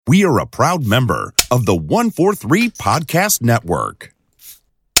we are a proud member of the 143 Podcast Network.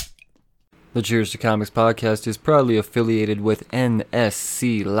 The Cheers to Comics podcast is proudly affiliated with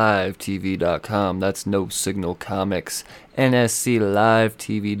NSCLiveTV.com. That's No Signal Comics.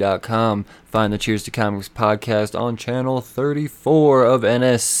 NSCLiveTV.com. Find the Cheers to Comics podcast on channel 34 of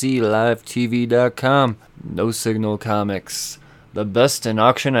NSCLiveTV.com. No Signal Comics. The best in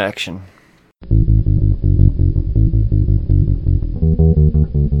auction action.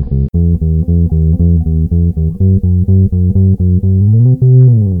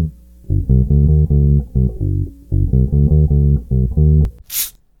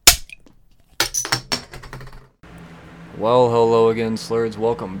 Well, hello again, Slurs.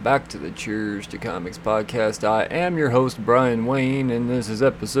 Welcome back to the Cheers to Comics podcast. I am your host, Brian Wayne, and this is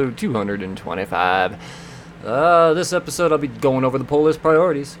episode 225. This episode, I'll be going over the poll list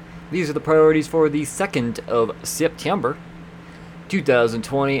priorities. These are the priorities for the 2nd of September,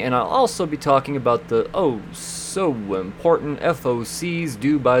 2020, and I'll also be talking about the so important FOCs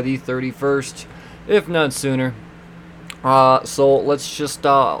due by the 31st, if not sooner. So let's just,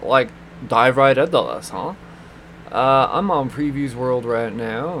 dive right into this, huh? I'm on Previews World right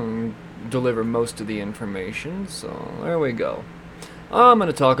now and deliver most of the information, so there we go. I'm going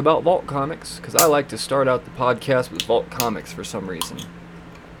to talk about Vault Comics, because I like to start out the podcast with Vault Comics for some reason.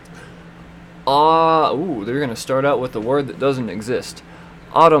 They're going to start out with a word that doesn't exist.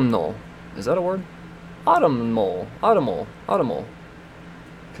 Autumnal. Is that a word? Autumnal.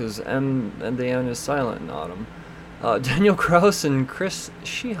 Because M and the N is silent in autumn. Daniel Kraus and Chris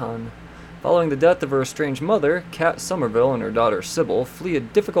Sheehan. Following the death of her estranged mother, Kat Somerville and her daughter Sybil flee a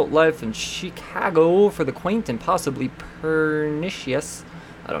difficult life in Chicago for the quaint and possibly pernicious,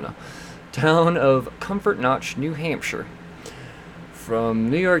 town of Comfort Notch, New Hampshire.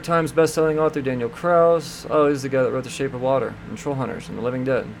 From New York Times bestselling author Daniel Kraus. He's the guy that wrote The Shape of Water, and Troll Hunters, and The Living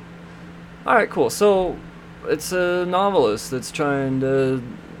Dead. Alright, cool. So, it's a novelist that's trying to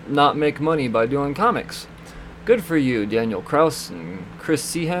not make money by doing comics. Good for you, Daniel Kraus and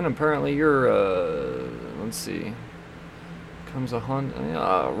Chris Sheehan. Apparently you're, comes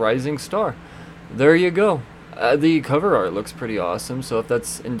a rising star. There you go. The cover art looks pretty awesome, so if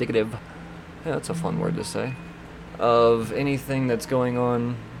that's indicative, that's a fun word to say, of anything that's going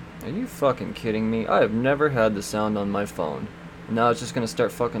on. Are you fucking kidding me? I have never had the sound on my phone. Now it's just gonna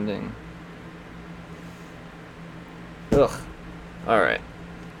start fucking ding. Ugh. Alright.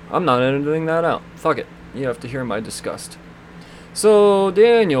 I'm not editing that out. Fuck it. You have to hear my disgust. So,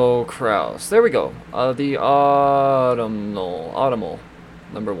 Daniel Kraus. There we go. The Autumnal.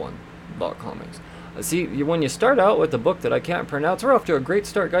 Number 1. Vault Comics. See, when you start out with a book that I can't pronounce, we're off to a great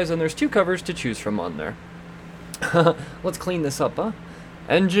start, guys, and there's 2 covers to choose from on there. Let's clean this up, huh?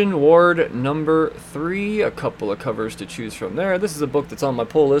 Engine Ward number 3. A couple of covers to choose from there. This is a book that's on my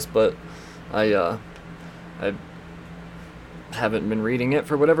pull list, but I haven't been reading it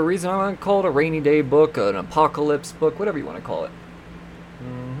for whatever reason. I want to call it a rainy day book, an apocalypse book, whatever you want to call it.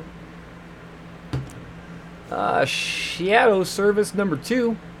 Shadow Service number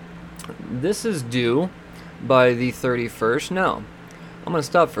 2. This is due by the 31st. Now, I'm going to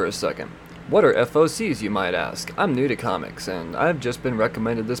stop for a second. What are FOCs, you might ask? I'm new to comics, and I've just been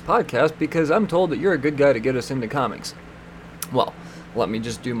recommended this podcast because I'm told that you're a good guy to get us into comics. Well, let me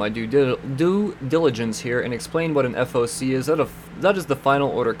just do my due diligence here and explain what an FOC is. That is the final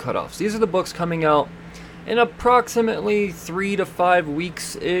order cutoffs. These are the books coming out in approximately 3 to 5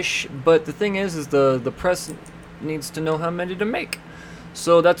 weeks-ish, but the thing is the press needs to know how many to make.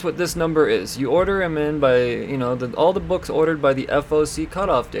 So that's what this number is. You order them in by, all the books ordered by the FOC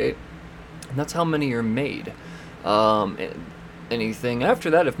cutoff date, and that's how many are made. Anything after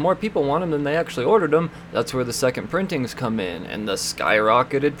that, if more people want them than they actually ordered them, that's where the second printings come in, and the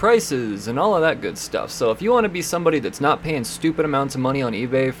skyrocketed prices, and all of that good stuff. So if you want to be somebody that's not paying stupid amounts of money on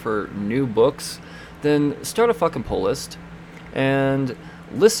eBay for new books, then start a fucking pull list, and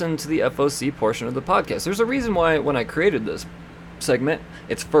listen to the FOC portion of the podcast. There's a reason why when I created this segment,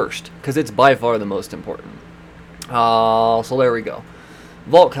 it's first, because it's by far the most important. So there we go.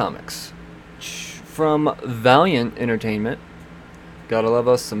 Vault Comics. From Valiant Entertainment. Gotta love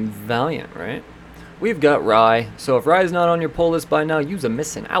us some Valiant, right? We've got Rye. So if Rye's not on your pull list by now, you're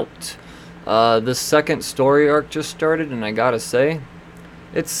missing out. The second story arc just started, and I gotta say,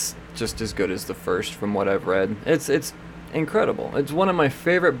 it's just as good as the first from what I've read. It's incredible. It's one of my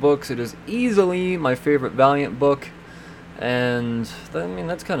favorite books. It is easily my favorite Valiant book, and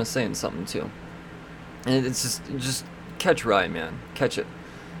that's kind of saying something too. And it's just catch Rye, man. Catch it.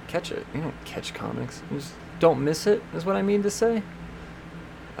 You don't catch comics. You just don't miss it, is what I mean to say.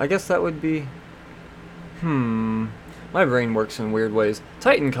 I guess that would be... My brain works in weird ways.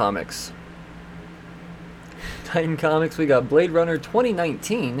 Titan Comics. Titan Comics, we got Blade Runner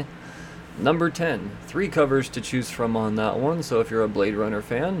 2019, number 10. 3 covers to choose from on that one, so if you're a Blade Runner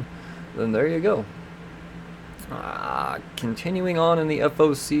fan, then there you go. Continuing on in the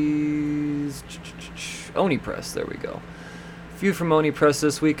FOC's Oni Press, there we go. A few from Oni Press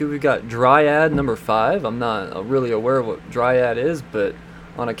this week. We've got Dryad number 5. I'm not really aware of what Dryad is, but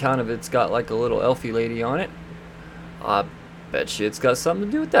on account of it's got like a little elfie lady on it, I bet you it's got something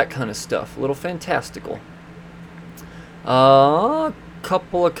to do with that kind of stuff. A little fantastical.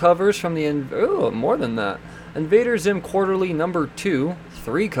 Couple of covers from the more than that. Invader Zim Quarterly number 2.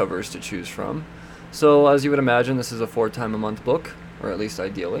 3 covers to choose from. So, as you would imagine, this is a 4-time-a-month book, or at least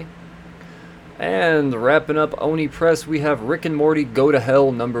ideally. And wrapping up Oni Press, we have Rick and Morty Go to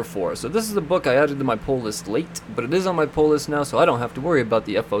Hell number 4. So this is a book I added to my pull list late, but it is on my pull list now, so I don't have to worry about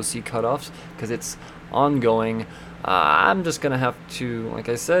the FOC cutoffs, because it's ongoing. I'm just going to have to, like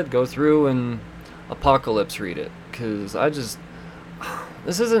I said, go through and apocalypse read it, because I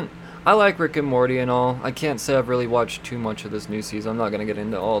like Rick and Morty and all. I can't say I've really watched too much of this new season. I'm not going to get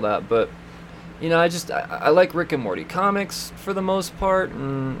into all that, but you know, I like Rick and Morty comics for the most part,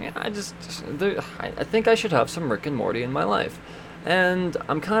 and I think I should have some Rick and Morty in my life. And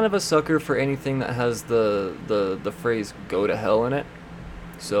I'm kind of a sucker for anything that has the phrase "go to hell" in it.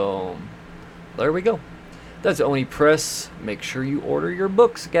 So there we go. That's Oni Press. Make sure you order your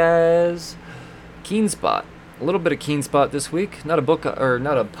books, guys. Keenspot. A little bit of Keenspot this week. Not a book or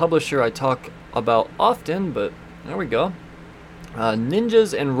not a publisher I talk about often, but there we go.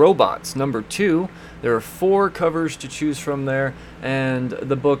 Ninjas and Robots, number 2. There are 4 covers to choose from there, and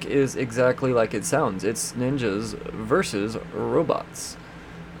the book is exactly like it sounds. It's ninjas versus robots.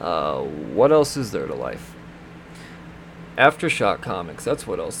 What else is there to life? Aftershock Comics, that's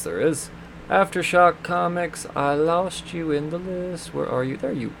what else there is. Aftershock Comics, I lost you in the list. Where are you?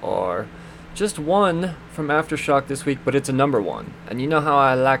 There you are. Just one from Aftershock this week, but it's a number 1. And you know how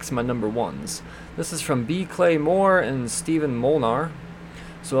I likes my number 1s. This is from B. Clay Moore and Stephen Molnar.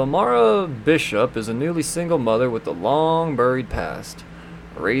 So Amara Bishop is a newly single mother with a long buried past.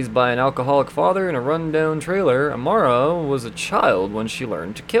 Raised by an alcoholic father in a rundown trailer, Amara was a child when she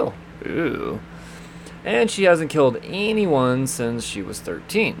learned to kill. Ooh. And she hasn't killed anyone since she was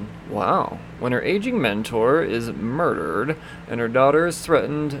 13. Wow. When her aging mentor is murdered and her daughter is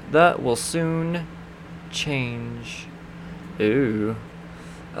threatened, that will soon change. Ooh.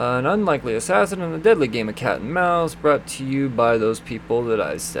 An unlikely assassin in a deadly game of cat and mouse, brought to you by those people that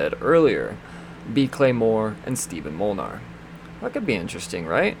I said earlier. B. Clay Moore and Stephen Molnar. That could be interesting,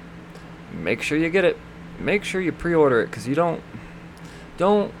 right? Make sure you get it. Make sure you pre-order it, because you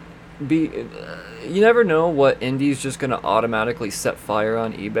you never know what indie's just going to automatically set fire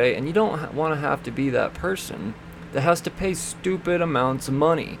on eBay, and you don't want to have to be that person that has to pay stupid amounts of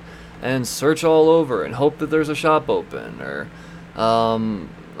money and search all over and hope that there's a shop open, or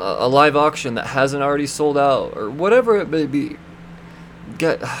a live auction that hasn't already sold out, or whatever it may be.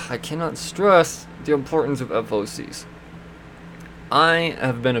 I cannot stress the importance of FOCs. I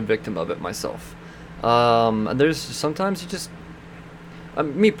have been a victim of it myself. There's sometimes you just...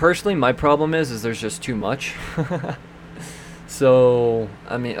 me personally, my problem is there's just too much. So,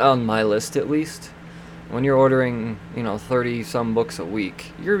 I mean, on my list at least, when you're ordering, 30-some books a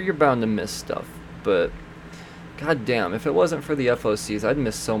week, you're bound to miss stuff. But god damn, if it wasn't for the FOCs, I'd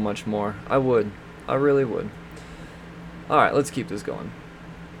miss so much more. I would. I really would. Alright, let's keep this going.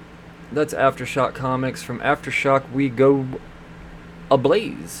 That's Aftershock Comics. From Aftershock, we go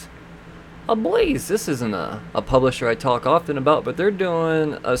Ablaze. Ablaze. This isn't a publisher I talk often about, but they're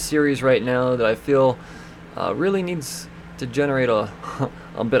doing a series right now that I feel really needs to generate a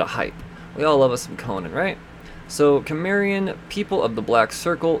bit of hype. We all love us some Conan, right? So, Cimmerian, People of the Black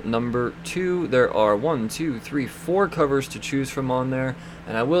Circle, number 2. There are 4 covers to choose from on there.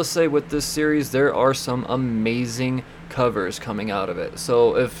 And I will say with this series, there are some amazing covers coming out of it.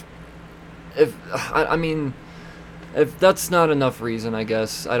 So, if that's not enough reason, I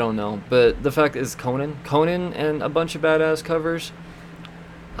guess, I don't know. But the fact is Conan and a bunch of badass covers,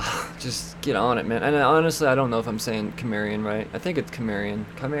 just get on it, man. And honestly, I don't know if I'm saying Cimmerian right. I think it's Cimmerian.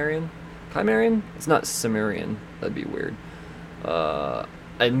 Chimerian? It's not Cimmerian. That'd be weird.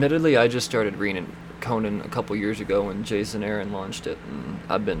 Admittedly, I just started reading Conan a couple years ago when Jason Aaron launched it, and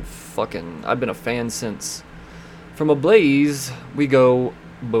I've been a fan since. From Ablaze, we go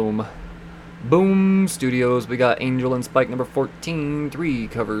Boom. Boom Studios. We got Angel and Spike number 14. 3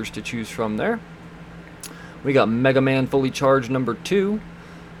 covers to choose from there. We got Mega Man Fully Charged number 2.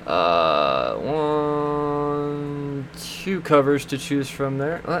 2 covers to choose from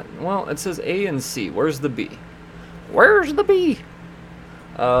there. Well, it says A and C. Where's the B? Where's the bee?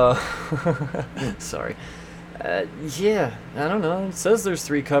 Sorry. Yeah, I don't know. It says there's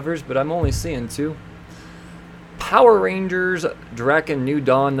 3 covers, but I'm only seeing 2. Power Rangers Draken New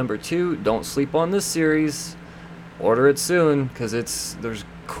Dawn number 2. Don't sleep on this series. Order it soon, because there's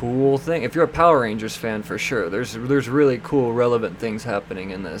cool thing. If you're a Power Rangers fan, for sure, there's really cool, relevant things happening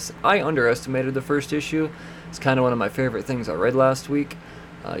in this. I underestimated the first issue. It's kind of one of my favorite things I read last week.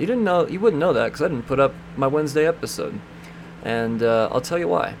 You wouldn't know that because I didn't put up my Wednesday episode, and I'll tell you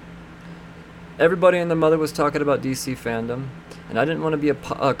why. Everybody and their mother was talking about DC fandom, and I didn't want to be a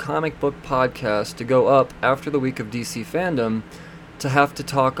comic book podcast to go up after the week of DC fandom to have to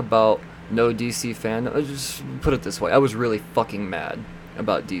talk about no DC fandom. I'll just put it this way, I was really fucking mad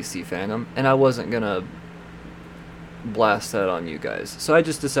about DC fandom, and I wasn't gonna blast that on you guys. So I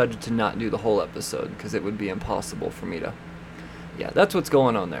just decided to not do the whole episode because it would be impossible for me to. Yeah, that's what's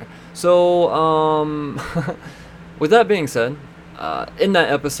going on there. So, with that being said, in that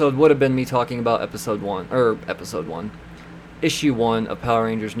episode would have been me talking about issue 1 of Power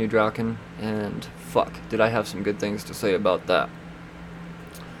Rangers New Draken, and fuck, did I have some good things to say about that.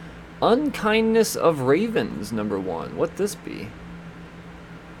 Unkindness of Ravens number 1. What this be?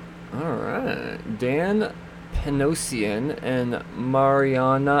 Alright. Dan Panosian and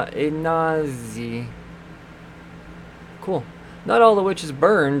Mariana Enazi. Cool. Not all the witches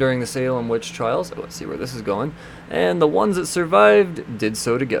burned during the Salem witch trials. Oh, let's see where this is going. And the ones that survived did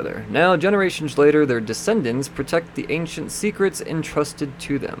so together. Now, generations later, their descendants protect the ancient secrets entrusted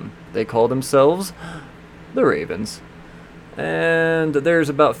to them. They call themselves the Ravens. And there's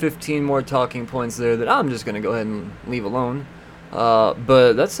about 15 more talking points there that I'm just going to go ahead and leave alone.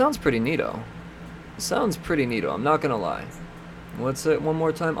 But that sounds pretty neato. Sounds pretty neato, I'm not going to lie. What's it one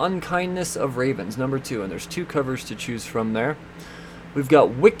more time? Unkindness of Ravens, number 2, and there's 2 covers to choose from there. We've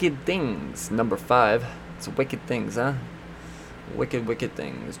got Wicked Things, number 5. It's Wicked Things, huh? Wicked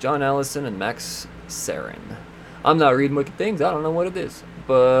Things. John Allison and Max Sarin. I'm not reading Wicked Things, I don't know what it is.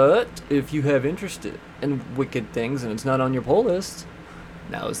 But if you have interest in Wicked Things and it's not on your pull list,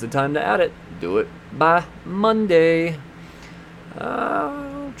 now is the time to add it. Do it by Monday.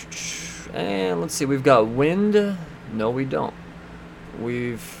 And let's see, we've got Wind. No, we don't.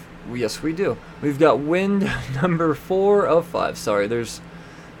 Yes, we do. We've got Wind number 4 of 5. Sorry, there's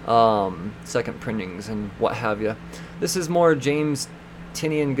second printings and what have you. This is more James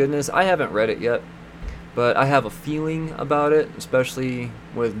Tynion goodness. I haven't read it yet, but I have a feeling about it, especially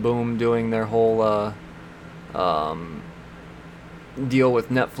with Boom doing their whole deal with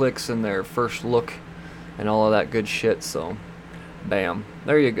Netflix and their first look and all of that good shit. So, bam,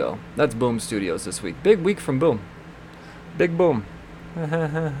 there you go. That's Boom Studios this week. Big week from Boom. Big Boom.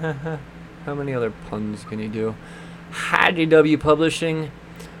 How many other puns can you do? IDW Publishing.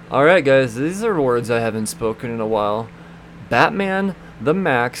 Alright guys, these are words I haven't spoken in a while. Batman the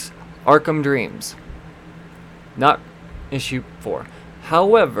Max Arkham Dreams. Not issue 4.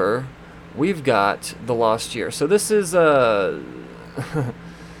 However, we've got The Lost Year. So this is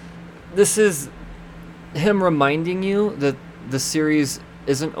this is him reminding you that the series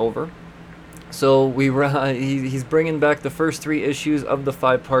isn't over. So he's bringing back the first 3 issues of the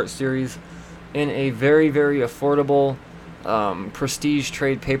 5-part series in a very, very affordable prestige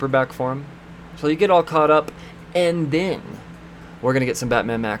trade paperback form. So you get all caught up, and then we're going to get some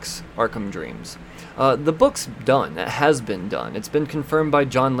Batman Max Arkham Dreams. The book's done. It has been done. It's been confirmed by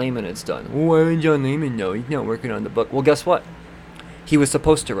John Layman it's done. Why would John Layman know? He's not working on the book. Well, guess what? He was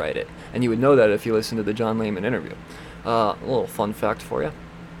supposed to write it, and you would know that if you listened to the John Layman interview. A little fun fact for you.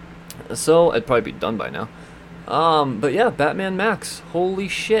 So, it'd probably be done by now. But yeah, Batman Max. Holy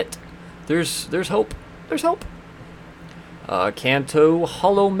shit. There's hope. There's hope. Kanto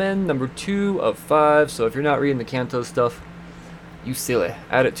Hollow Men, number 2 of 5. So if you're not reading the Kanto stuff, you silly.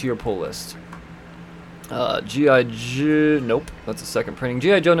 Add it to your pull list. G.I. Joe. Nope, that's a second printing.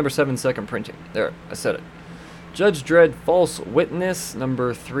 G.I. Joe number 7, second printing. There, I said it. Judge Dredd False Witness,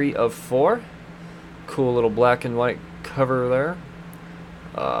 number 3 of 4. Cool little black and white cover there.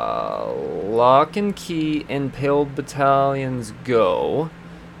 Lock and Key Impaled Battalions Go,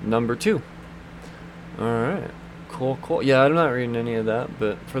 number 2. Alright, cool. Yeah, I'm not reading any of that,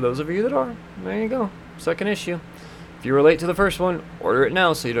 but for those of you that are, there you go. Second issue. If you relate to the first one, order it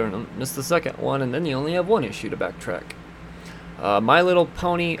now so you don't miss the second one, and then you only have 1 issue to backtrack. My Little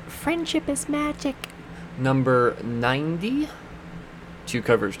Pony Friendship is Magic, number 90. 2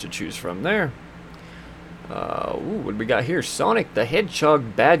 covers to choose from there. What do we got here? Sonic the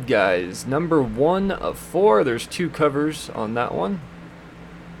Hedgehog Bad Guys, number 1 of 4. There's 2 covers on that one.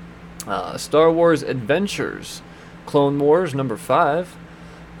 Star Wars Adventures, Clone Wars, number 5.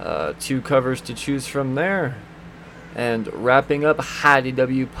 2 covers to choose from there. And wrapping up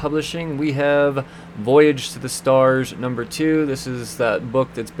HIDW Publishing, we have Voyage to the Stars #2. This is that book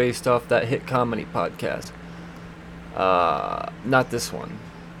that's based off that hit comedy podcast. Not this one.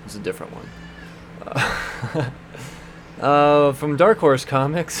 It's a different one. From Dark Horse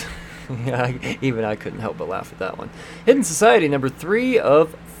Comics. Yeah, even I couldn't help but laugh at that one. Hidden Society #3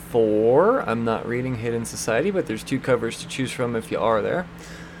 of 4. I'm not reading Hidden Society, but there's 2 covers to choose from if you are there.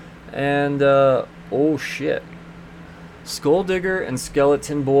 And, oh shit. Skulldigger and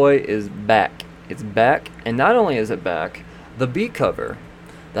Skeleton Boy is back. It's back, and not only is it back, the B cover.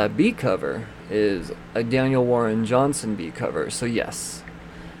 That B cover is a Daniel Warren Johnson B cover, so yes.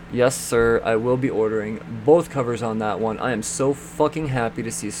 Yes, sir, I will be ordering both covers on that one. I am so fucking happy to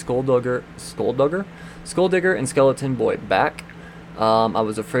see Skulldigger and Skeleton Boy back. I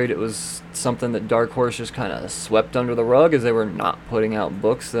was afraid it was something that Dark Horse just kind of swept under the rug as they were not putting out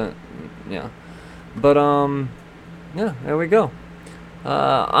books that, yeah. But, yeah, there we go.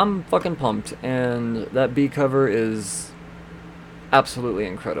 I'm fucking pumped, and that B cover is absolutely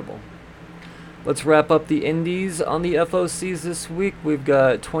incredible. Let's wrap up the indies on the FOCs this week. We've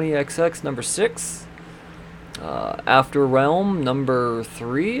got 20XX #6, After Realm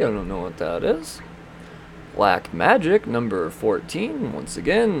 #3, I don't know what that is. Black Magic #14, once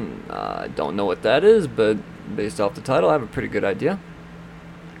again, I don't know what that is, but based off the title, I have a pretty good idea.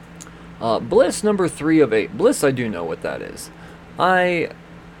 Bliss #3 of 8. Bliss, I do know what that is. I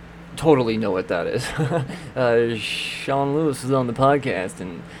totally know what that is. Sean Lewis is on the podcast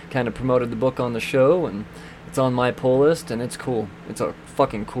and kind of promoted the book on the show, and it's on my pull list, and it's cool. It's a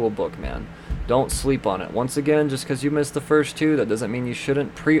fucking cool book, man. Don't sleep on it. Once again, just because you missed the first 2, that doesn't mean you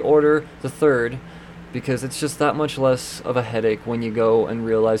shouldn't pre-order the 3rd, because it's just that much less of a headache when you go and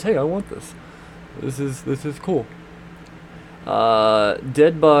realize, hey, I want this. This is cool.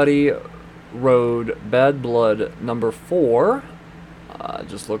 Dead Body Road Bad Blood #4.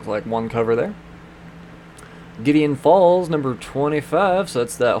 Just looked like one cover there. Gideon Falls #25, so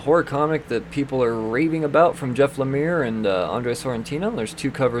that's that horror comic that people are raving about from Jeff Lemire and Andre Sorrentino. There's 2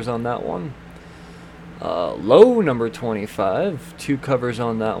 covers on that one. Low #25, 2 covers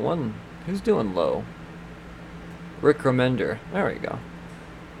on that one. Who's doing Low? Rick Remender. There we go.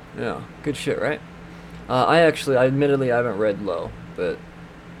 Yeah, good shit, right? I admittedly haven't read Low, but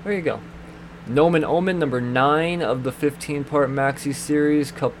there you go. Nomen Omen #9 of the 15-part maxi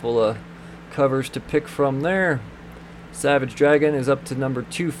series. Couple of covers to pick from there. Savage Dragon is up to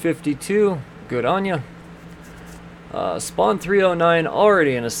 #252. Good on ya. Spawn 309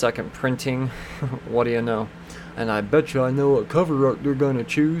 already in a second printing. What do you know? And I bet you I know what cover art they're gonna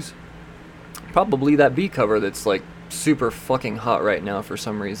choose. Probably that B cover that's like super fucking hot right now for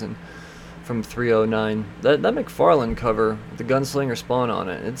some reason. From 309. That McFarlane cover, the Gunslinger Spawn on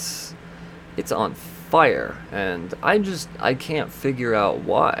it, it's on fire, and I can't figure out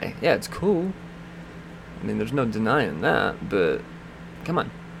why. Yeah, it's cool. I mean, there's no denying that, but come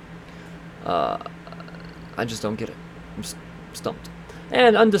on. I just don't get it. I'm stumped.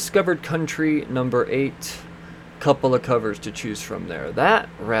 And Undiscovered Country #8. Couple of covers to choose from there. That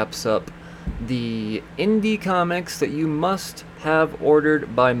wraps up the indie comics that you must have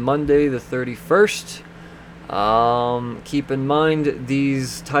ordered by Monday the 31st. Keep in mind,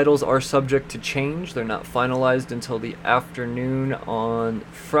 these titles are subject to change. They're not finalized until the afternoon on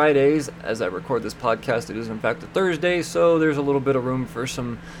Fridays. As I record this podcast, it is in fact a Thursday, so there's a little bit of room for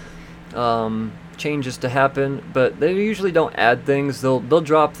some changes to happen, but they usually don't add things. They'll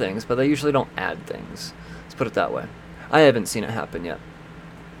drop things, but they usually don't add things. Let's put it that way. I haven't seen it happen yet.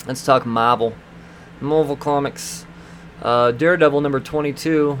 Let's talk Marvel Comics. Daredevil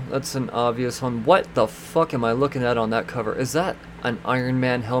 #22, that's an obvious one. What the fuck am I looking at on that cover? Is that an Iron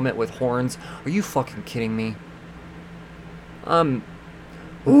Man helmet with horns? Are you fucking kidding me? Oh,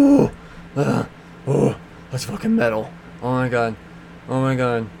 that's fucking metal. Oh my god.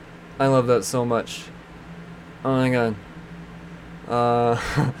 I love that so much. Oh my god.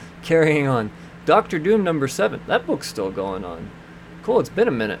 Carrying on. Doctor Doom #7, that book's still going on. Cool, it's been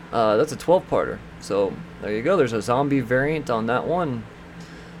a minute. That's a 12-parter. So, there you go. There's a zombie variant on that one.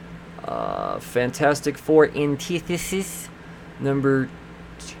 Fantastic Four Antithesis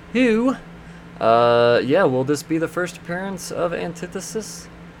 #2. Yeah, will this be the first appearance of Antithesis?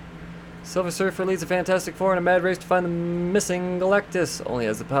 Silver Surfer leads the Fantastic Four in a mad race to find the missing Galactus. Only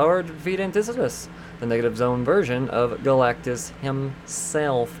has the power to defeat Antithesis, the Negative Zone version of Galactus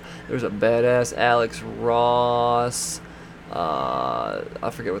himself. There's a badass Alex Ross. I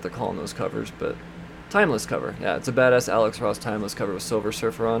forget what they're calling those covers, but Timeless cover. Yeah, it's a badass Alex Ross Timeless cover with Silver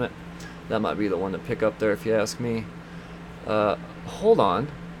Surfer on it. That might be the one to pick up there if you ask me. Hold on.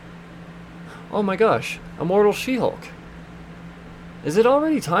 Oh my gosh, Immortal She-Hulk. Is it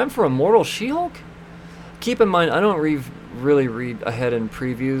already time for Immortal She-Hulk? Keep in mind, I don't really read ahead in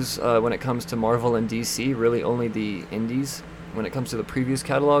previews when it comes to Marvel and DC, really only the indies when it comes to the previews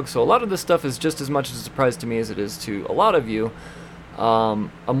catalog. So a lot of this stuff is just as much of a surprise to me as it is to a lot of you.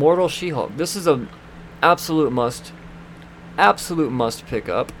 Immortal She-Hulk. This is an absolute must pick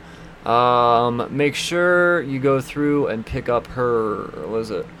up. Make sure you go through and pick up her, what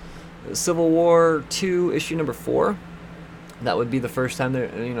was it, Civil War 2 issue number 4. That would be the first time they're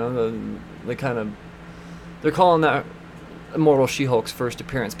calling that Immortal She-Hulk's first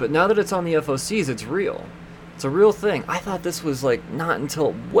appearance. But now that it's on the FOCs, it's real. It's a real thing. I thought this was like not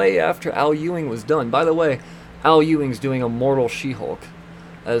until way after Al Ewing was done. By the way, Al Ewing's doing Immortal She-Hulk,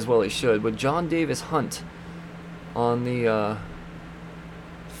 as well he should, with John Davis Hunt on the,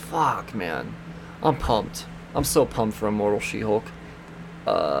 fuck, man. I'm pumped. I'm so pumped for Immortal She-Hulk.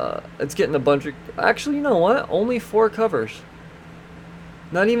 It's getting a bunch of... Actually, you know what? Only 4 covers.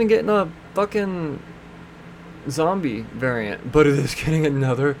 Not even getting a fucking zombie variant, but it is getting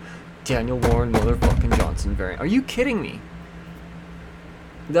another Daniel Warren motherfucking Johnson variant. Are you kidding me?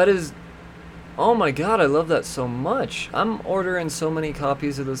 That is... Oh my god, I love that so much. I'm ordering so many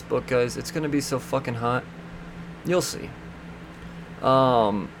copies of this book, guys. It's gonna be so fucking hot. You'll see.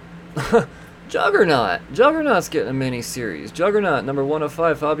 Juggernaut. Juggernaut's getting a mini-series. Juggernaut, number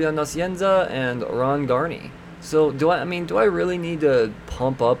 105, Fabian Nicieza and Ron Garney. So, do I really need to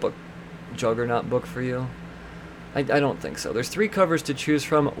pump up a Juggernaut book for you? I don't think so. There's 3 covers to choose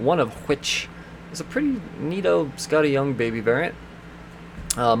from, one of which is a pretty neato Scotty Young baby variant.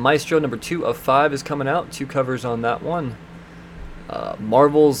 Maestro, number 2 of 5 is coming out. 2 covers on that one.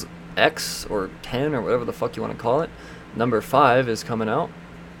 Marvel's X, or 10, or whatever the fuck you want to call it. Number 5 is coming out.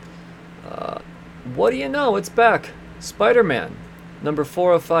 What do you know? It's back. Spider-Man, number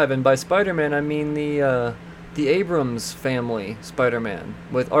 4 of 5. And by Spider-Man, I mean the Abrams family Spider-Man,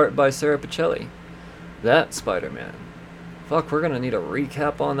 with art by Sarah Pichelli. That Spider-Man. Fuck, we're gonna need a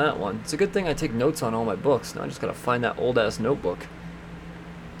recap on that one. It's a good thing I take notes on all my books. Now I just gotta find that old-ass notebook.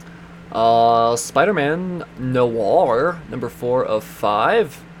 Spider-Man Noir, number 4 of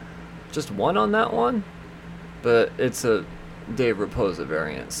 5. Just 1 on that one. But it's a Dave Raposa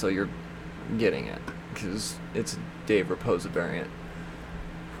variant, so you're getting it, because it's a Dave Raposa variant.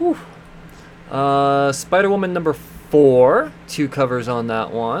 Whew. Spider-Woman number 4, 2 covers on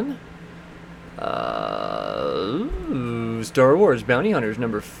that one. Star Wars Bounty Hunters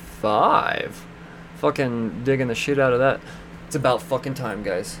number 5. Fucking digging the shit out of that. It's about fucking time,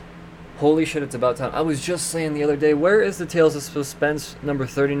 guys. Holy shit, it's about time. I was just saying the other day, where is the Tales of Suspense number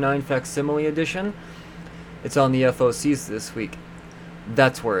 39 facsimile edition? It's on the FOCs this week.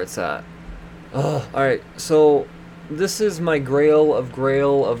 That's where it's at. Alright, so this is my grail of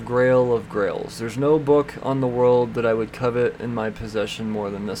grails. There's no book on the world that I would covet in my possession more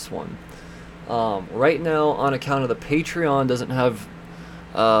than this one. Right now, on account of the Patreon doesn't have...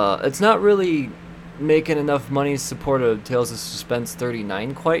 it's not really making enough money to support a Tales of Suspense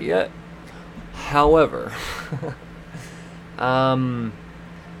 39 quite yet. However, I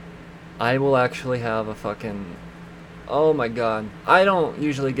will actually have a fucking... Oh my god. I don't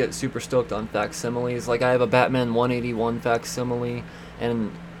usually get super stoked on facsimiles. Like, I have a Batman 181 facsimile,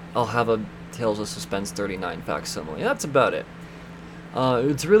 and I'll have a Tales of Suspense 39 facsimile. That's about it.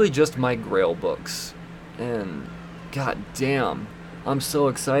 It's really just my Grail books. And, god damn, I'm so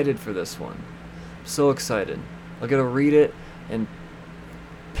excited for this one. So excited. I'll get to read it in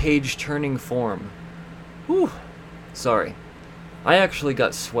page-turning form. Whew. Sorry. I actually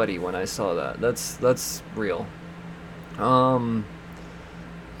got sweaty when I saw that. That's real.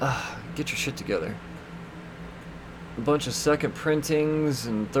 Get your shit together. A bunch of second printings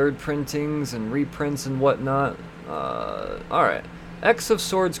and third printings and reprints and whatnot. Alright. X of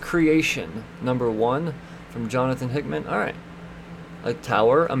Swords Creation, number 1, from Jonathan Hickman. Alright. A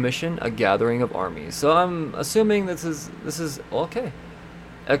tower, a mission, a gathering of armies. So I'm assuming this is okay.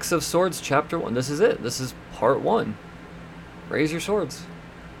 X of Swords, chapter 1. This is it. This is part 1. Raise your swords.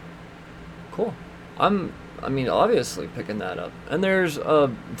 Cool. I mean, obviously picking that up. And there's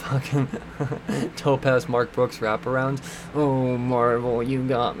a fucking Topaz Mark Brooks wraparound. Oh, Marvel, you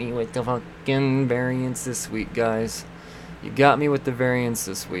got me with the fucking variants this week, guys. You got me with the variants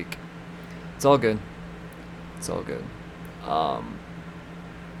this week. It's all good. It's all good. I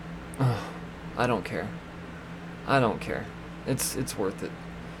don't care. I don't care. It's worth it.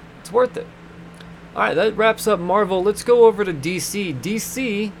 It's worth it. Alright, that wraps up Marvel. Let's go over to DC.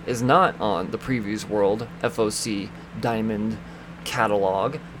 DC is not on the Previews World FOC Diamond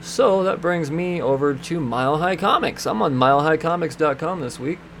catalog, so that brings me over to Mile High Comics. I'm on milehighcomics.com this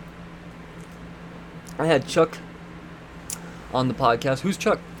week. I had Chuck on the podcast. Who's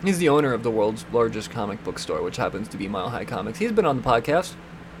Chuck? He's the owner of the world's largest comic book store, which happens to be Mile High Comics. He's been on the podcast,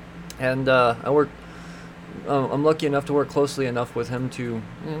 and I'm lucky enough to work closely enough with him to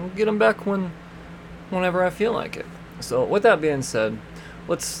get him back whenever I feel like it. So with that being said,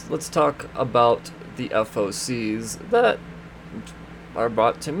 let's talk about the FOCs that are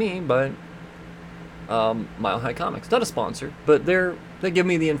brought to me by Mile High Comics. Not a sponsor, but they give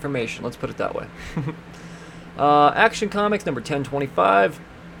me the information. Let's put it that way. Action Comics number 1025.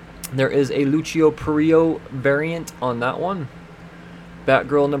 There is a Lucio Perillo variant on that one.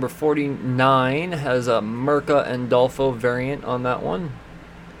 Batgirl number 49 has a Mirka Andolfo variant on that one.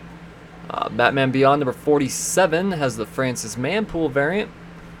 Batman Beyond number 47 has the Francis Manpool variant.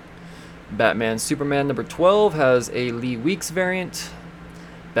 Batman Superman number 12 has a Lee Weeks variant.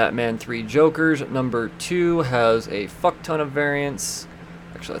 Batman 3 Jokers number 2 has a fuck ton of variants.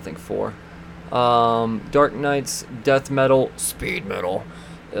 Actually, I think 4. Dark Knight's Death Metal, Speed Metal.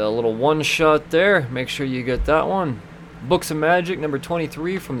 A little one-shot there. Make sure you get that one. Books of Magic number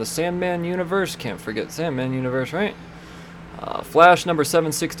 23 from the Sandman universe. Can't forget Sandman universe, right? Flash number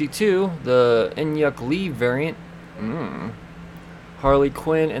 762, the Enyuk Lee variant. Harley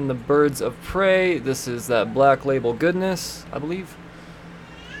Quinn and the Birds of Prey. This is that Black Label goodness, I believe.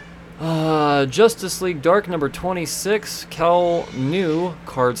 Justice League Dark number 26, Cal New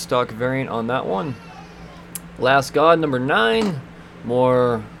cardstock variant on that one. Last God number 9,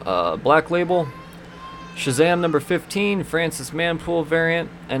 more Black Label. Shazam number 15, Francis Manpool variant.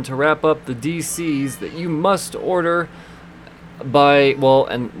 And to wrap up the DCs that you must order by, well,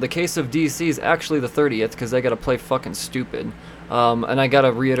 in the case of DCs, actually the 30th, because they gotta play fucking stupid. And I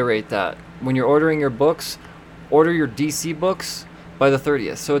gotta reiterate that. When you're ordering your books, order your DC books by the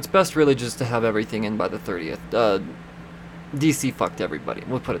 30th. So it's best really just to have everything in by the 30th. DC fucked everybody,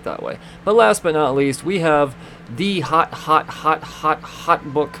 we'll put it that way. But last but not least, we have the hot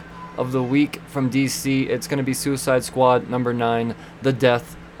book of the week from DC. It's going to be Suicide Squad number 9, The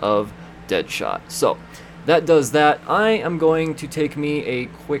Death of Deadshot. So that does that. I am going to take me a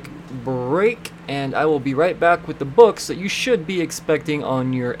quick break, and I will be right back with the books that you should be expecting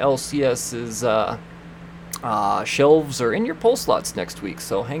on your LCS's shelves or in your pull slots next week.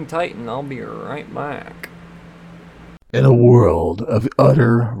 So hang tight, and I'll be right back. In a world of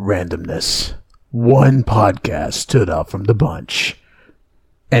utter randomness, one podcast stood out from the bunch.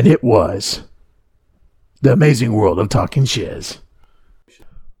 And it was The Amazing World of Talking Shiz.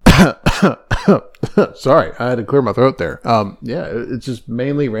 Sorry, I had to clear my throat there. Yeah, it's just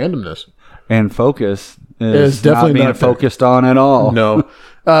mainly randomness. And focus is definitely not being not focused on at all. No.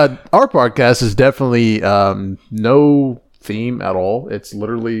 Our podcast is definitely no theme at all. It's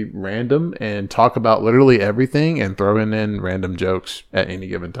literally random and talk about literally everything and throwing in random jokes at any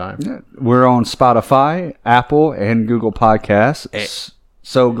given time. Yeah. We're on Spotify, Apple, and Google Podcasts.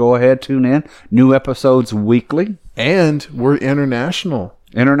 So go ahead, tune in. New episodes weekly. And we're international.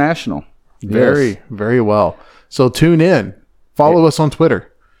 Yes. Very well. So tune in. Follow us on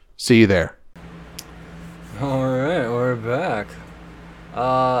Twitter. See you there. Alright, we're back.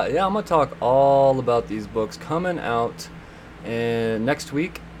 Yeah, I'm going to talk all about these books coming out next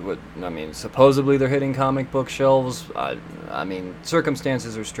week. Supposedly they're hitting comic book shelves. I mean,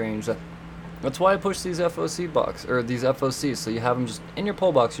 circumstances are strange. That's why I push these these FOCs, so you have them just in your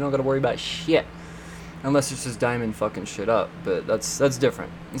pull box. You don't got to worry about shit, unless it's just diamond fucking shit up. But that's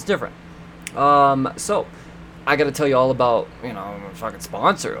different. It's different. So I got to tell you all about, a fucking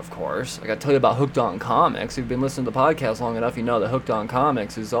sponsor, of course. I got to tell you about Hooked on Comics. If you've been listening to the podcast long enough, you know that Hooked on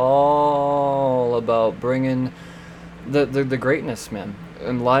Comics is all about bringing the greatness, man.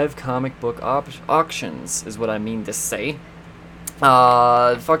 And live comic book auctions is what I mean to say.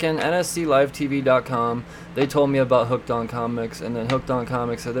 Fucking NSCLiveTV.com. They told me about Hooked on Comics, and then Hooked on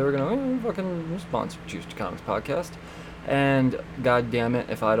Comics said they were gonna fucking sponsor Juice to Comics podcast. And god damn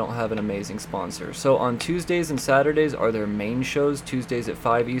it if I don't have an amazing sponsor. So on Tuesdays and Saturdays are their main shows. Tuesdays at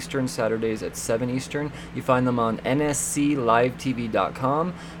 5 Eastern, Saturdays at 7 Eastern. You find them on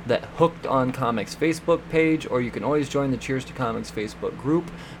NSCLiveTV.com, that Hooked on Comics Facebook page, or you can always join the Cheers to Comics Facebook group,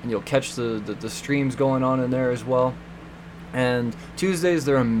 and you'll catch the streams going on in there as well. And Tuesdays,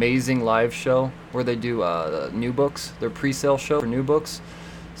 their amazing live show where they do new books, their pre-sale show for new books.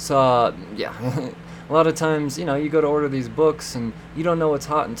 So, yeah, a lot of times, you go to order these books and you don't know what's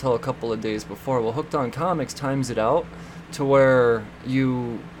hot until a couple of days before. Well, Hooked on Comics times it out to where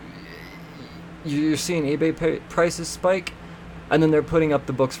you're seeing eBay prices spike, and then they're putting up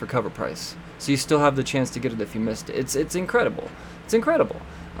the books for cover price. So you still have the chance to get it if you missed it. It's incredible. It's incredible.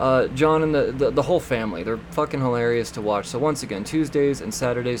 John and the whole family, they're fucking hilarious to watch. So once again, Tuesdays and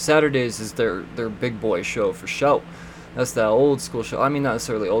Saturdays. Saturdays is their big boy show for show. That's that old school show. I mean, not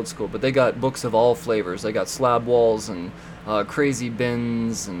necessarily old school, but they got books of all flavors. They got slab walls and crazy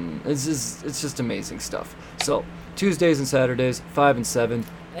bins, and it's just amazing stuff. So Tuesdays and Saturdays, 5 and 7,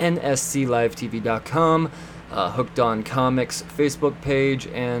 nsclivetv.com, Hooked on Comics Facebook page,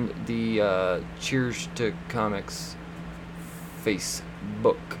 and the Cheers to Comics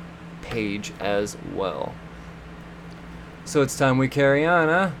Facebook page as well. So it's time we carry on,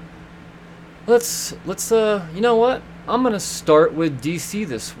 huh? Let's you know what? I'm gonna start with DC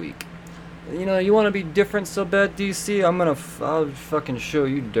this week. You know, you want to be different so bad, DC? I'll fucking show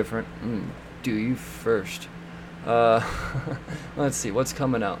you different. Do you first? Let's see what's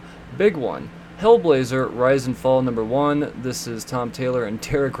coming out. Big one. Hellblazer, Rise and Fall #1. This is Tom Taylor and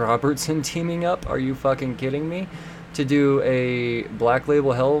Derek Robertson teaming up. Are you fucking kidding me? To do a Black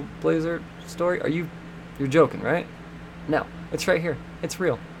Label Hellblazer story? You're joking, right? No, it's right here. It's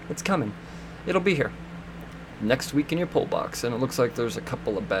real. It's coming. It'll be here next week in your pull box, and it looks like there's a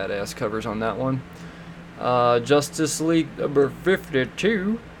couple of badass covers on that one. Justice League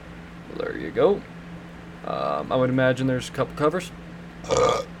 #52. There you go. I would imagine there's a couple covers.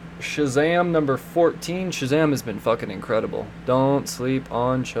 Shazam #14. Shazam has been fucking incredible. Don't sleep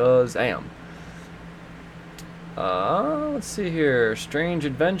on Shazam. Let's see here. Strange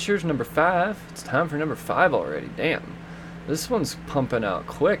Adventures #5. It's time for #5 already. Damn. This one's pumping out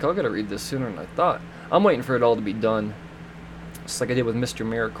quick. I'll gotta read this sooner than I thought. I'm waiting for it all to be done. Just like I did with Mr.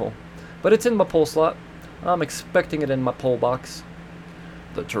 Miracle. But it's in my pull slot. I'm expecting it in my pull box.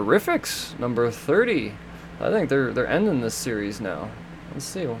 The Terrifics #30. I think they're ending this series now. Let's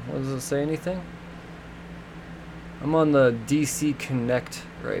see. What does it say? Anything? I'm on the DC Connect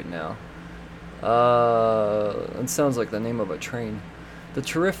right now. It sounds like the name of a train. The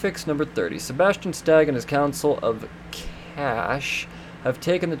Terrifics #30. Sebastian Stagg and his council of cash have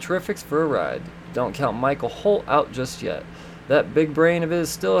taken the Terrifics for a ride. Don't count Michael Holt out just yet. That big brain of his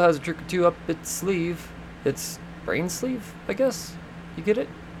still has a trick or two up its sleeve. Its brain sleeve, I guess? You get it?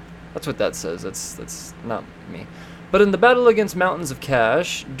 That's what that says. That's not me. But in the battle against mountains of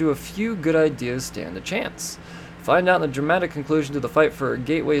cash, do a few good ideas stand a chance? Find out in the dramatic conclusion to the fight for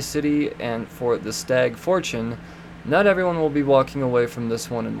Gateway City and for the Stag Fortune. Not everyone will be walking away from this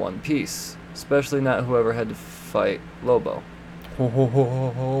one in one piece, especially not whoever had to fight Lobo.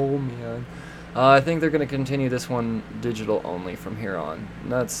 Oh man. I think they're going to continue this one digital only from here on.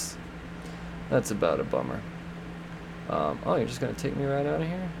 And that's about a bummer. Oh, you're just going to take me right out of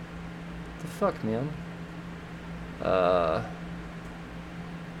here? What the fuck, man?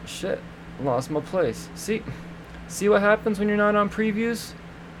 Shit. Lost my place. See what happens when you're not on previews?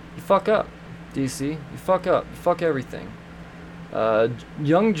 You fuck up, DC. You fuck up. You fuck everything.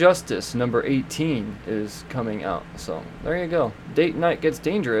 Young Justice #18 is coming out. So, there you go. Date night gets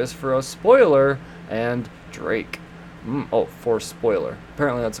dangerous for a spoiler and Drake. For spoiler.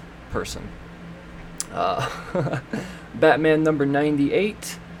 Apparently that's a person. Batman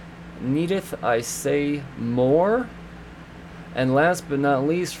 #98. Needeth I say more? And last but not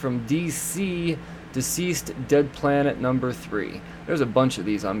least, from DC, Deceased Dead Planet #3. There's a bunch of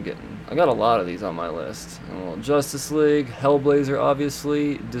these I'm getting. I got a lot of these on my list. Justice League, Hellblazer,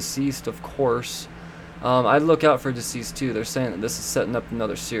 obviously, Deceased, of course. I'd look out for Deceased too. They're saying that this is setting up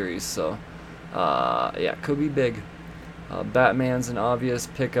another series, so yeah, could be big. Batman's an obvious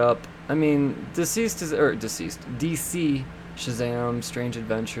pickup. I mean, DC, Shazam, Strange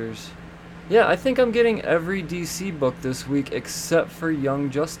Adventures. Yeah, I think I'm getting every DC book this week except for Young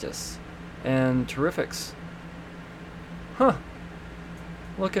Justice and Terrifics. Huh.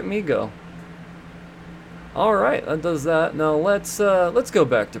 Look at me go. Alright, that does that. Now let's go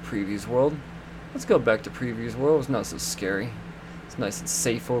back to Previews World. Let's go back to Previews World. It's not so scary. It's nice and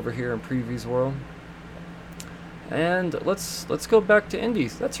safe over here in Previews World. And let's go back to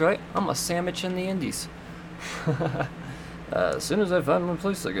Indies. That's right. I'm a sandwich in the Indies. As soon as I find my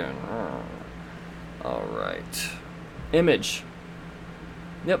place again. Alright. Image.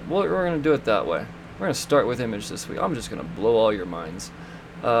 Yep, well, we're going to do it that way. We're going to start with Image this week. I'm just going to blow all your minds.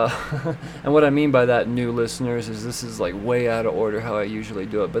 And what I mean by that, new listeners, is this is like way out of order how I usually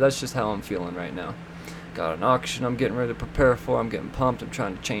do it, but that's just how I'm feeling right now. Got an auction I'm getting ready to prepare for. I'm getting pumped. I'm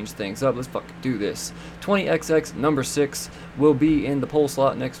trying to change things up. Let's fucking do this. 20XX #6 will be in the poll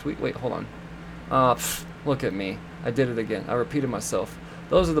slot next week. Wait, hold on. Look at me. I did it again. I repeated myself.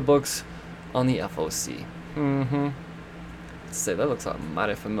 Those are the books on the FOC. Let's say that looks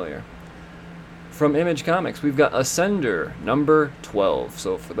mighty familiar. From Image Comics, we've got Ascender #12.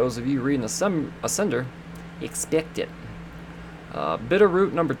 So for those of you reading Ascender, expect it.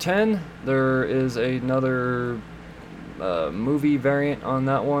 Bitterroot number 10. There is another movie variant on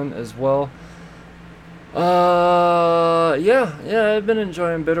that one as well. Yeah, I've been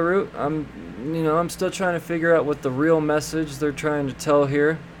enjoying Bitterroot. I'm still trying to figure out what the real message they're trying to tell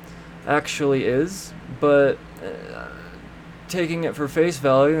here actually is, but taking it for face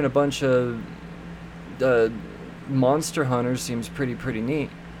value and a bunch of monster hunters seems pretty neat.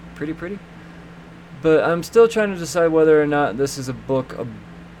 Pretty. But I'm still trying to decide whether or not this is a book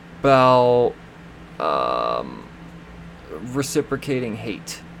about reciprocating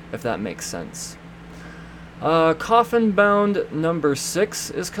hate, if that makes sense. Coffin Bound number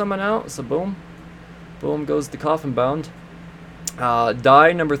 6 is coming out, so boom goes the Coffin Bound.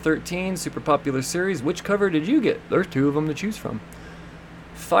 Die number 13, super popular series. Which cover did you get? There's 2 of them to choose from.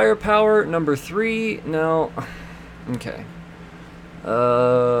 Firepower number 3. Now, okay.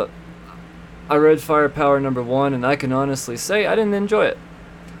 I read Firepower number 1, and I can honestly say I didn't enjoy it.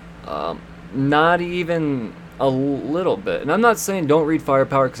 Not even a little bit. And I'm not saying don't read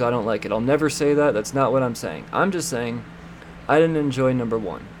Firepower because I don't like it. I'll never say that. That's not what I'm saying. I'm just saying I didn't enjoy number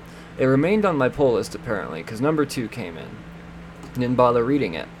 1. It remained on my pull list apparently because number 2 came in. Didn't bother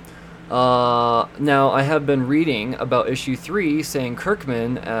reading it. Now I have been reading about issue 3 saying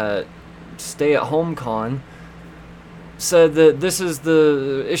Kirkman at Stay at Home Con said that this is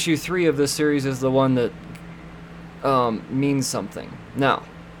the issue 3 of this series is the one that means something. Now,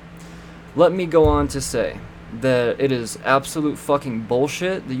 let me go on to say that it is absolute fucking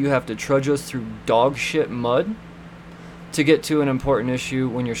bullshit that you have to trudge us through dog shit mud to get to an important issue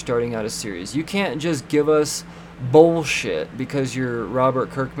when you're starting out a series. You can't just give us bullshit because you're Robert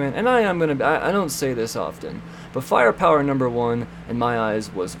Kirkman. And I don't say this often, but Firepower number 1 in my eyes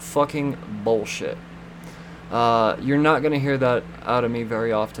was fucking bullshit. You're not going to hear that out of me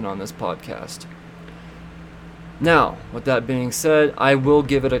very often on this podcast. Now, with that being said, I will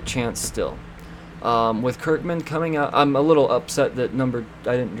give it a chance still. With Kirkman coming out, I'm a little upset that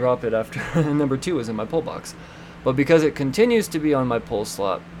I didn't drop it after number 2 was in my pull box. But because it continues to be on my pull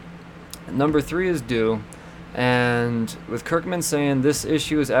slot, number 3 is due. And with Kirkman saying this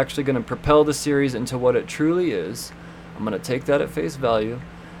issue is actually going to propel the series into what it truly is, I'm going to take that at face value,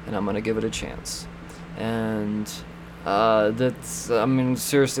 and I'm going to give it a chance. And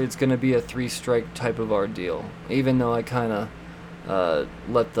seriously, it's going to be a 3-strike type of ordeal, even though I kind of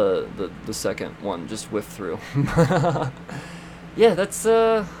let the second one just whiff through. Yeah, that's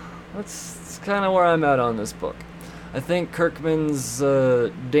kind of where I'm at on this book. I think Kirkman's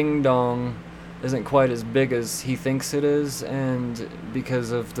ding-dong isn't quite as big as he thinks it is, and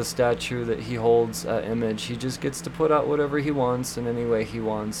because of the stature that he holds at Image, he just gets to put out whatever he wants in any way he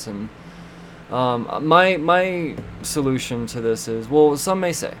wants. And my solution to this is, well, some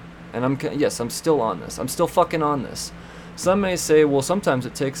may say, and I'm still on this. I'm still fucking on this. Some may say, well, sometimes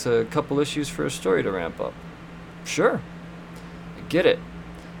it takes a couple issues for a story to ramp up. Sure, I get it.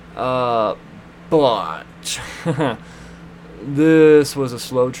 But this was a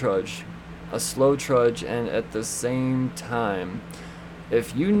slow trudge, and at the same time,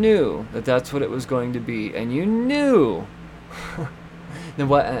 if you knew that that's what it was going to be, and you knew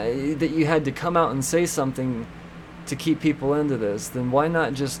that you had to come out and say something to keep people into this, then why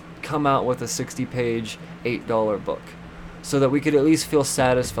not just come out with a 60-page, $8 book, so that we could at least feel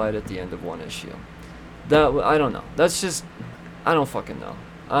satisfied at the end of one issue? I don't know. That's just, I don't fucking know.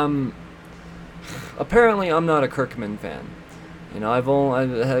 Apparently I'm not a Kirkman fan. You know,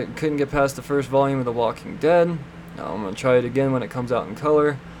 I couldn't get past the first volume of The Walking Dead. I'm gonna try it again when it comes out in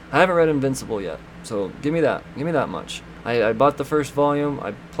color. I haven't read Invincible yet, so give me that much. I bought the first volume.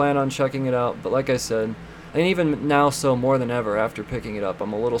 I plan on checking it out, but like I said, and even now, so more than ever after picking it up,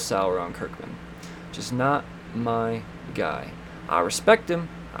 I'm a little sour on Kirkman. Just not my guy. I respect him.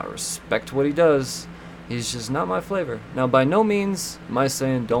 I respect what he does. He's just not my flavor. Now, by no means am I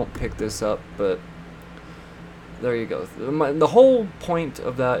saying don't pick this up, but there you go. The whole point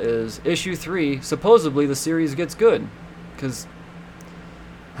of that is issue 3, supposedly the series gets good. Because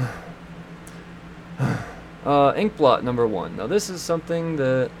Inkblot number 1. Now this is something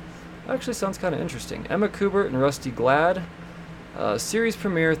that actually sounds kind of interesting. Emma Kubert and Rusty Glad. Series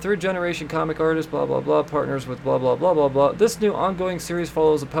premiere, 3rd generation comic artist, blah blah blah, partners with blah blah blah blah blah. This new ongoing series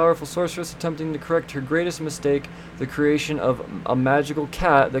follows a powerful sorceress attempting to correct her greatest mistake, the creation of a magical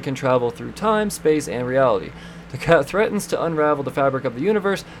cat that can travel through time, space, and reality. The cat threatens to unravel the fabric of the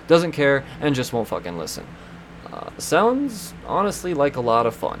universe, doesn't care, and just won't fucking listen. Sounds honestly like a lot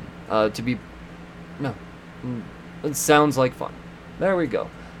of fun. It sounds like fun. There we go.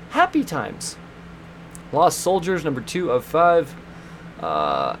 Happy times. Lost Soldiers number 2 of 5.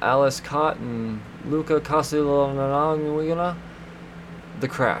 Alice Cott and Luca Castellanogna. The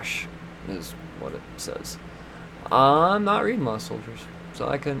Crash is what it says. I'm not reading Lost Soldiers, so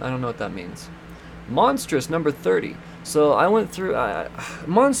I don't know what that means. Monstrous, number 30. So I went through,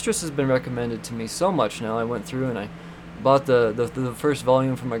 Monstrous has been recommended to me so much now. I went through and I bought the first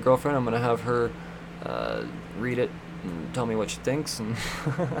volume for my girlfriend. I'm going to have her read it and tell me what she thinks. And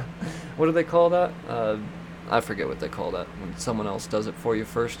what do they call that? I forget what they call that when someone else does it for you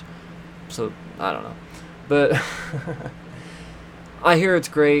first. So, I don't know. But I hear it's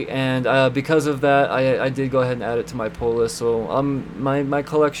great, and because of that, I did go ahead and add it to my pull list. So my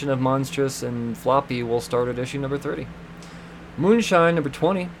collection of Monstrous and Floppy will start at issue number 30. Moonshine, number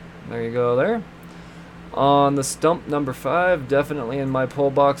 20. There you go there. On the Stump, number 5, definitely in my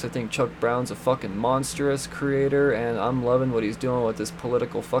pull box. I think Chuck Brown's a fucking monstrous creator, and I'm loving what he's doing with this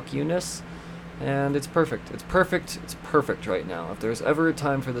political fuck you-ness. And it's perfect. It's perfect. It's perfect right now. If there's ever a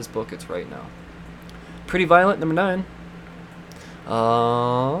time for this book, it's right now. Pretty Violent, number 9.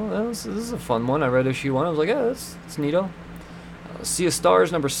 This is a fun one. I read issue 1. I was like, yeah, it's neato. Sea of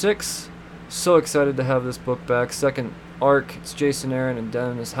Stars, number 6. So excited to have this book back. Second arc. It's Jason Aaron and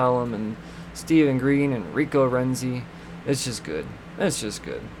Dennis Hallam and Stephen Green and Rico Renzi. It's just good. It's just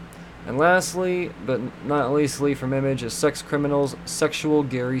good. And lastly, but not leastly from Image, is Sex Criminals Sexual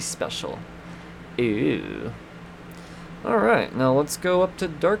Gary Special. Ew. Alright, now let's go up to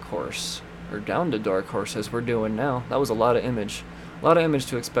Dark Horse. Or down to Dark Horse as we're doing now. That was a lot of Image. A lot of Image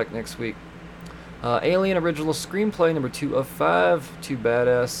to expect next week. Alien Original Screenplay, number 2 of 5. 2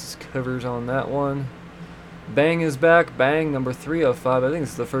 badass covers on that one. Bang is Back, Bang, number 3 of 5. I think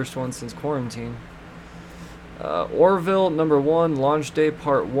it's the first one since quarantine. Orville, number 1. Launch Day,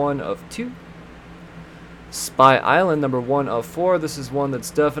 part 1 of 2. Spy Island, number 1 of 4. This is one that's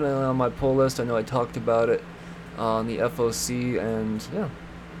definitely on my pull list. I know I talked about it on the FOC, and yeah.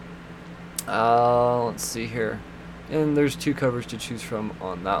 Let's see here. And there's 2 covers to choose from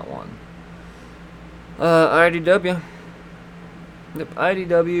on that one. IDW. Yep,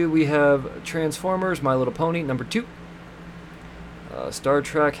 IDW, we have Transformers, My Little Pony, number 2. Star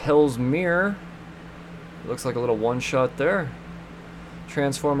Trek, Hell's Mirror. Looks like a little one-shot there.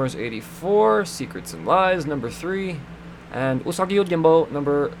 Transformers 84, Secrets and Lies, number 3. And Usagi Yojimbo,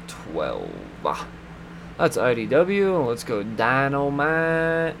 number 12. That's IDW. Let's go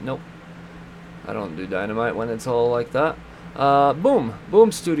Dynamite. Nope. I don't do Dynamite when it's all like that.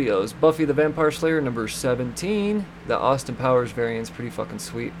 Boom Studios, Buffy the Vampire Slayer, number 17. The Austin Powers variant's pretty fucking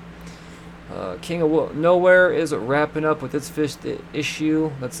sweet. King of Nowhere is wrapping up with its 5th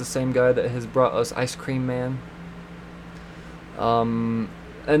issue. That's the same guy that has brought us Ice Cream Man. And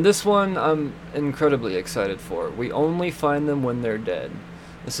this one I'm incredibly excited for. We only find them when they're dead.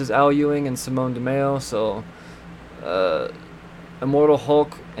 This is Al Ewing and Simone DeMeo, so Immortal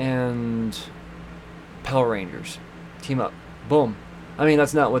Hulk and Power Rangers team up. Boom. I mean,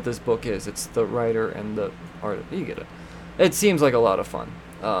 that's not what this book is. It's the writer and the art. You get it. It seems like a lot of fun.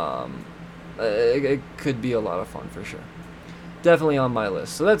 It could be a lot of fun for sure. Definitely on my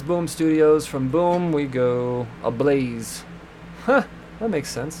list. So that's Boom Studios. From Boom, we go Ablaze. Huh, that makes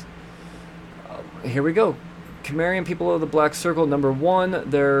sense. Here we go. Cimmerian People of the Black Circle, number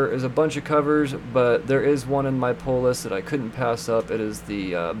 1. There is a bunch of covers, but there is one in my pull list that I couldn't pass up. It is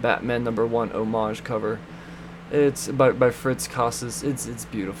the Batman number 1 homage cover. It's by Fritz Casas. It's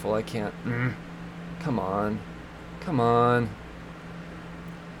beautiful. I can't. Come on.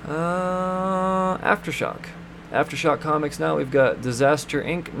 Aftershock. Aftershock Comics now. We've got Disaster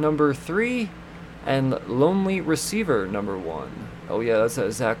Inc. number 3 and Lonely Receiver number 1. Oh yeah, that's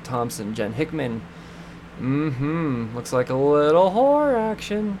Zach Thompson, Jen Hickman. Looks like a little horror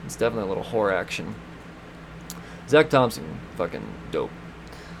action. It's definitely a little horror action. Zach Thompson, fucking dope.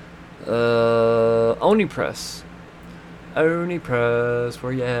 Oni Press, where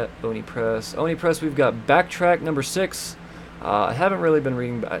you at? Oni Press, we've got Backtrack number 6. I haven't really been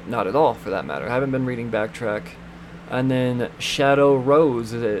reading, not at all for that matter. I haven't been reading Backtrack. And then Shadow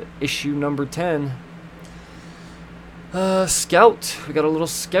Rose, issue number 10. Scout, we got a little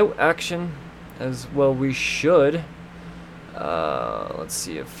Scout action, as well we should. Let's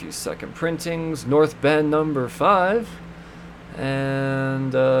see, a few second printings. North Bend number 5.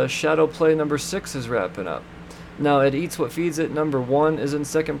 And Shadow Play number 6 is wrapping up. Now, It Eats What Feeds It number 1 is in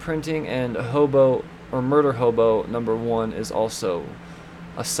second printing, and Murder Hobo number 1 is also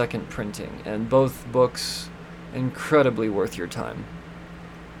a second printing. And both books, incredibly worth your time.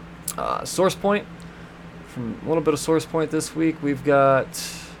 Source Point. From a little bit of Source Point this week, we've got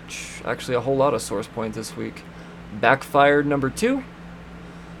actually a whole lot of Source Point this week. Backfired number 2.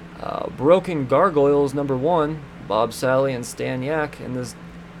 Broken Gargoyles number 1. Bob Sally and Stan Yak in this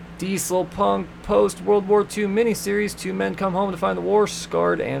Diesel Punk post-World War II miniseries. Two men come home to find the war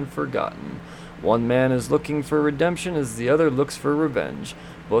scarred and forgotten. One man is looking for redemption as the other looks for revenge.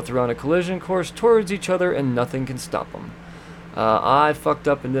 Both are on a collision course towards each other and nothing can stop them. I fucked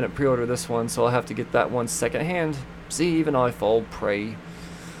up and didn't pre-order this one, so I'll have to get that one secondhand. See, even I fall prey.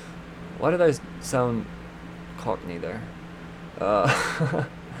 Why did I sound cockney there?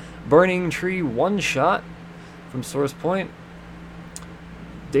 Burning Tree One Shot from Source Point.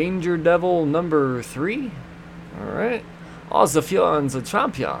 Danger Devil number 3. Alright. Ozyphion's a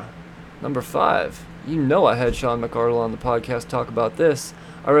Champion number 5. You know I had Sean McArdle on the podcast talk about this.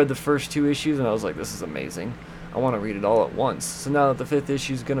 I read the first 2 issues and I was like, this is amazing. I want to read it all at once. So now that the 5th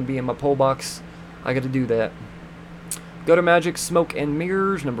issue is going to be in my pull box, I got to do that. Gutter Magic Smoke and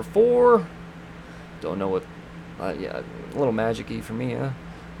Mirrors number 4. Don't know what... yeah, a little magic-y for me,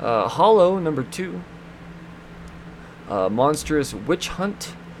 huh? Hollow number 2. Monstrous Witch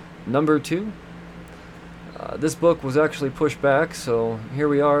Hunt number 2. This book was actually pushed back, so here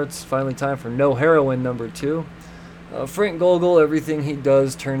we are. It's finally time for No Heroine number 2. Frank Gogol, everything he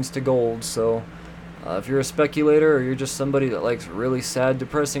does turns to gold, so if you're a speculator or you're just somebody that likes really sad,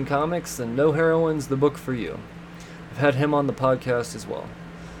 depressing comics, then No Heroine's the book for you. I've had him on the podcast as well.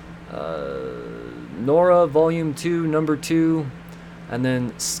 Nora Volume 2 number 2, and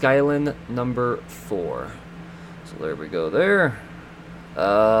then Skylin number 4. So there we go there.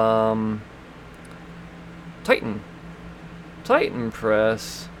 Titan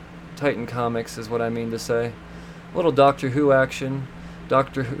Press. Titan Comics is what I mean to say. A little Doctor Who action.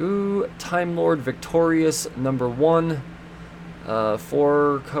 Doctor Who Time Lord Victorious number 1.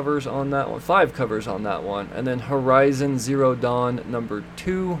 4 covers on that one. 5 covers on that one. And then Horizon Zero Dawn number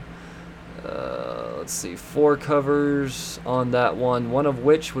 2. Let's see, 4 covers on that one of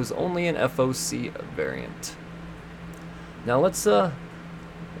which was only an FOC variant. Now let's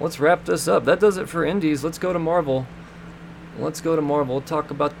wrap this up. That does it for indies. Let's go to Marvel.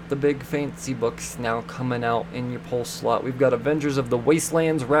 Talk about the big fancy books now coming out in your pull slot. We've got Avengers of the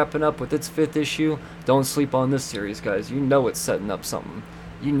Wastelands wrapping up with its 5th issue. Don't sleep on this series, guys. You know it's setting up something.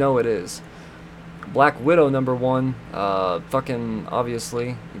 You know it is. Black Widow number 1. Fucking obviously,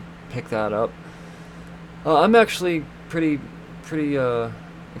 you pick that up. I'm actually pretty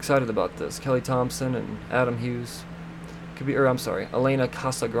excited about this. Kelly Thompson and Adam Hughes. Elena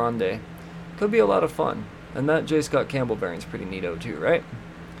Casagrande. Could be a lot of fun. And that J. Scott Campbell variant's pretty neato too, right?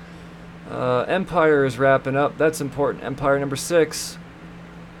 Empire is wrapping up. That's important. Empire number 6.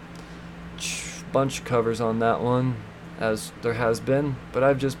 Bunch of covers on that one, as there has been. But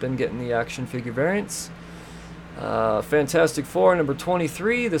I've just been getting the action figure variants. Fantastic Four number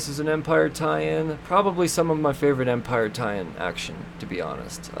 23. This is an Empire tie-in. Probably some of my favorite Empire tie-in action, to be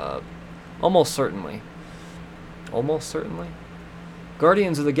honest. Almost certainly.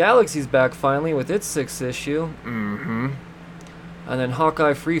 Guardians of the Galaxy's back finally with its 6th issue. And then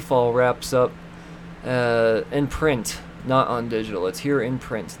Hawkeye Freefall wraps up in print, not on digital. It's here in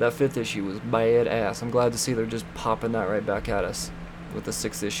print. That 5th issue was badass. I'm glad to see they're just popping that right back at us with the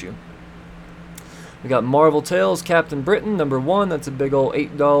 6th issue. We got Marvel Tales Captain Britain number 1. That's a big old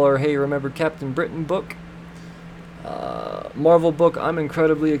 $8 Hey Remember Captain Britain book. Marvel book I'm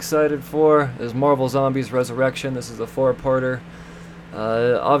incredibly excited for is Marvel Zombies Resurrection. This is a 4-parter.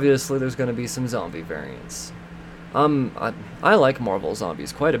 Obviously there's going to be some zombie variants. I like Marvel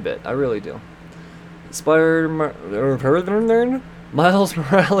Zombies quite a bit. I really do. Miles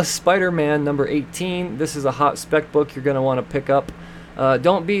Morales Spider-Man number 18. This is a hot spec book you're going to want to pick up.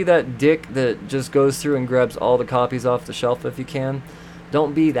 Don't be that dick that just goes through and grabs all the copies off the shelf if you can.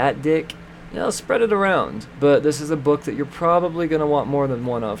 Don't be that dick. Spread it around. But this is a book that you're probably going to want more than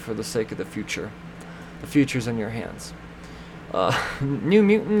one of for the sake of the future. The future's in your hands. New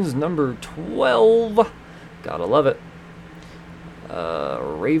Mutants number 12. Gotta love it.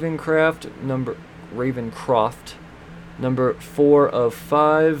 Ravencroft number 4 of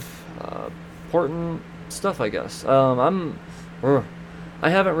 5. Important stuff, I guess. I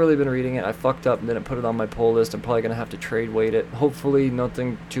haven't really been reading it. I fucked up and didn't put it on my pull list. I'm probably gonna have to trade weight it. Hopefully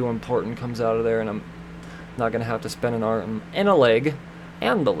nothing too important comes out of there and I'm not gonna have to spend an arm and a leg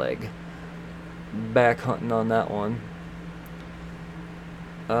back hunting on that one.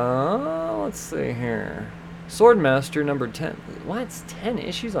 Let's see here. Swordmaster number 10. What? 10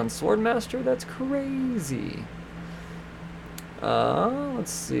 issues on Swordmaster? That's crazy.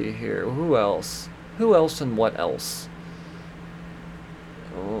 Let's see here. Who else? Who else and what else?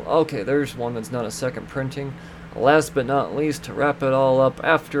 Okay, there's one that's not a second printing. Last but not least, to wrap it all up,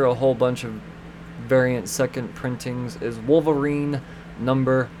 after a whole bunch of variant second printings, is Wolverine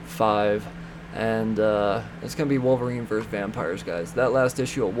number 5. And it's going to be Wolverine vs. Vampires, guys. That last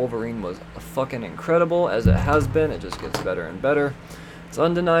issue of Wolverine was fucking incredible, as it has been. It just gets better and better. It's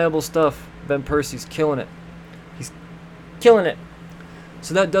undeniable stuff. Ben Percy's killing it. He's killing it.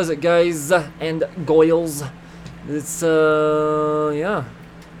 So that does it, guys and goyles. It's, yeah.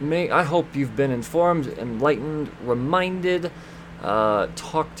 I hope you've been informed, enlightened, reminded,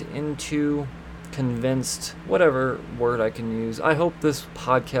 talked into, convinced, whatever word I can use. I hope this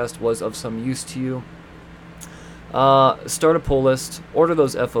podcast was of some use to you. Start a pull list, order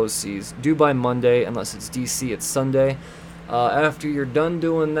those FOCs, due by Monday, unless it's DC, it's Sunday. After you're done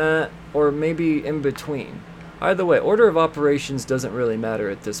doing that, or maybe in between. Either way, order of operations doesn't really matter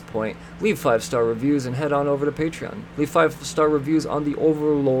at this point. Leave 5-star reviews and head on over to Patreon. Leave 5-star reviews on the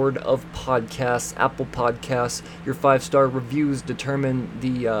overlord of podcasts, Apple Podcasts. Your 5-star reviews determine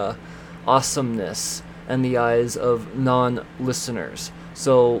the awesomeness in the eyes of non-listeners.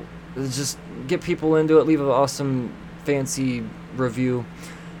 So just get people into it, leave an awesome, fancy review,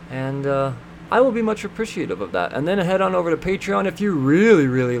 and I will be much appreciative of that. And then head on over to Patreon if you really,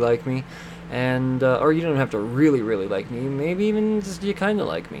 really like me. And or you don't have to really, really like me. Maybe even just you kind of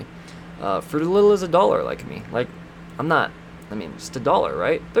like me. For as little as $1 like me. Like, just $1,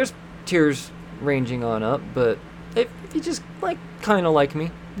 right? There's tiers ranging on up, but if you just kind of like me,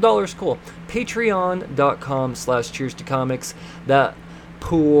 $1's cool. Patreon.com/cheers to comics. That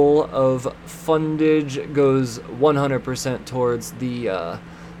pool of fundage goes 100% towards the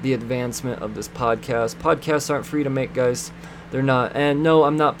advancement of this podcast. Podcasts aren't free to make, guys. They're not. And no,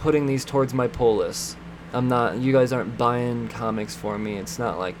 I'm not putting these towards my pull list. I'm not. You guys aren't buying comics for me. It's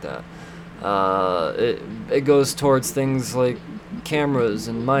not like that. It goes towards things like cameras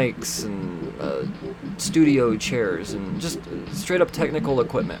and mics and studio chairs and just straight up technical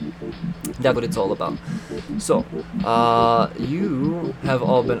equipment. That's what it's all about. So, you have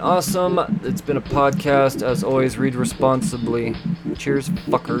all been awesome. It's been a podcast. As always, read responsibly. Cheers,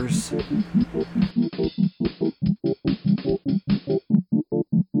 fuckers.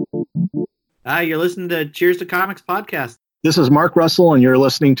 You're listening to Cheers to Comics podcast. This is Mark Russell, and you're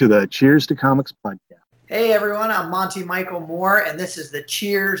listening to the Cheers to Comics podcast. Hey, everyone. I'm Monty Michael Moore, and this is the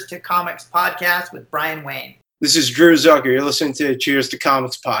Cheers to Comics podcast with Brian Wayne. This is Drew Zucker. You're listening to Cheers to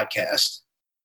Comics podcast.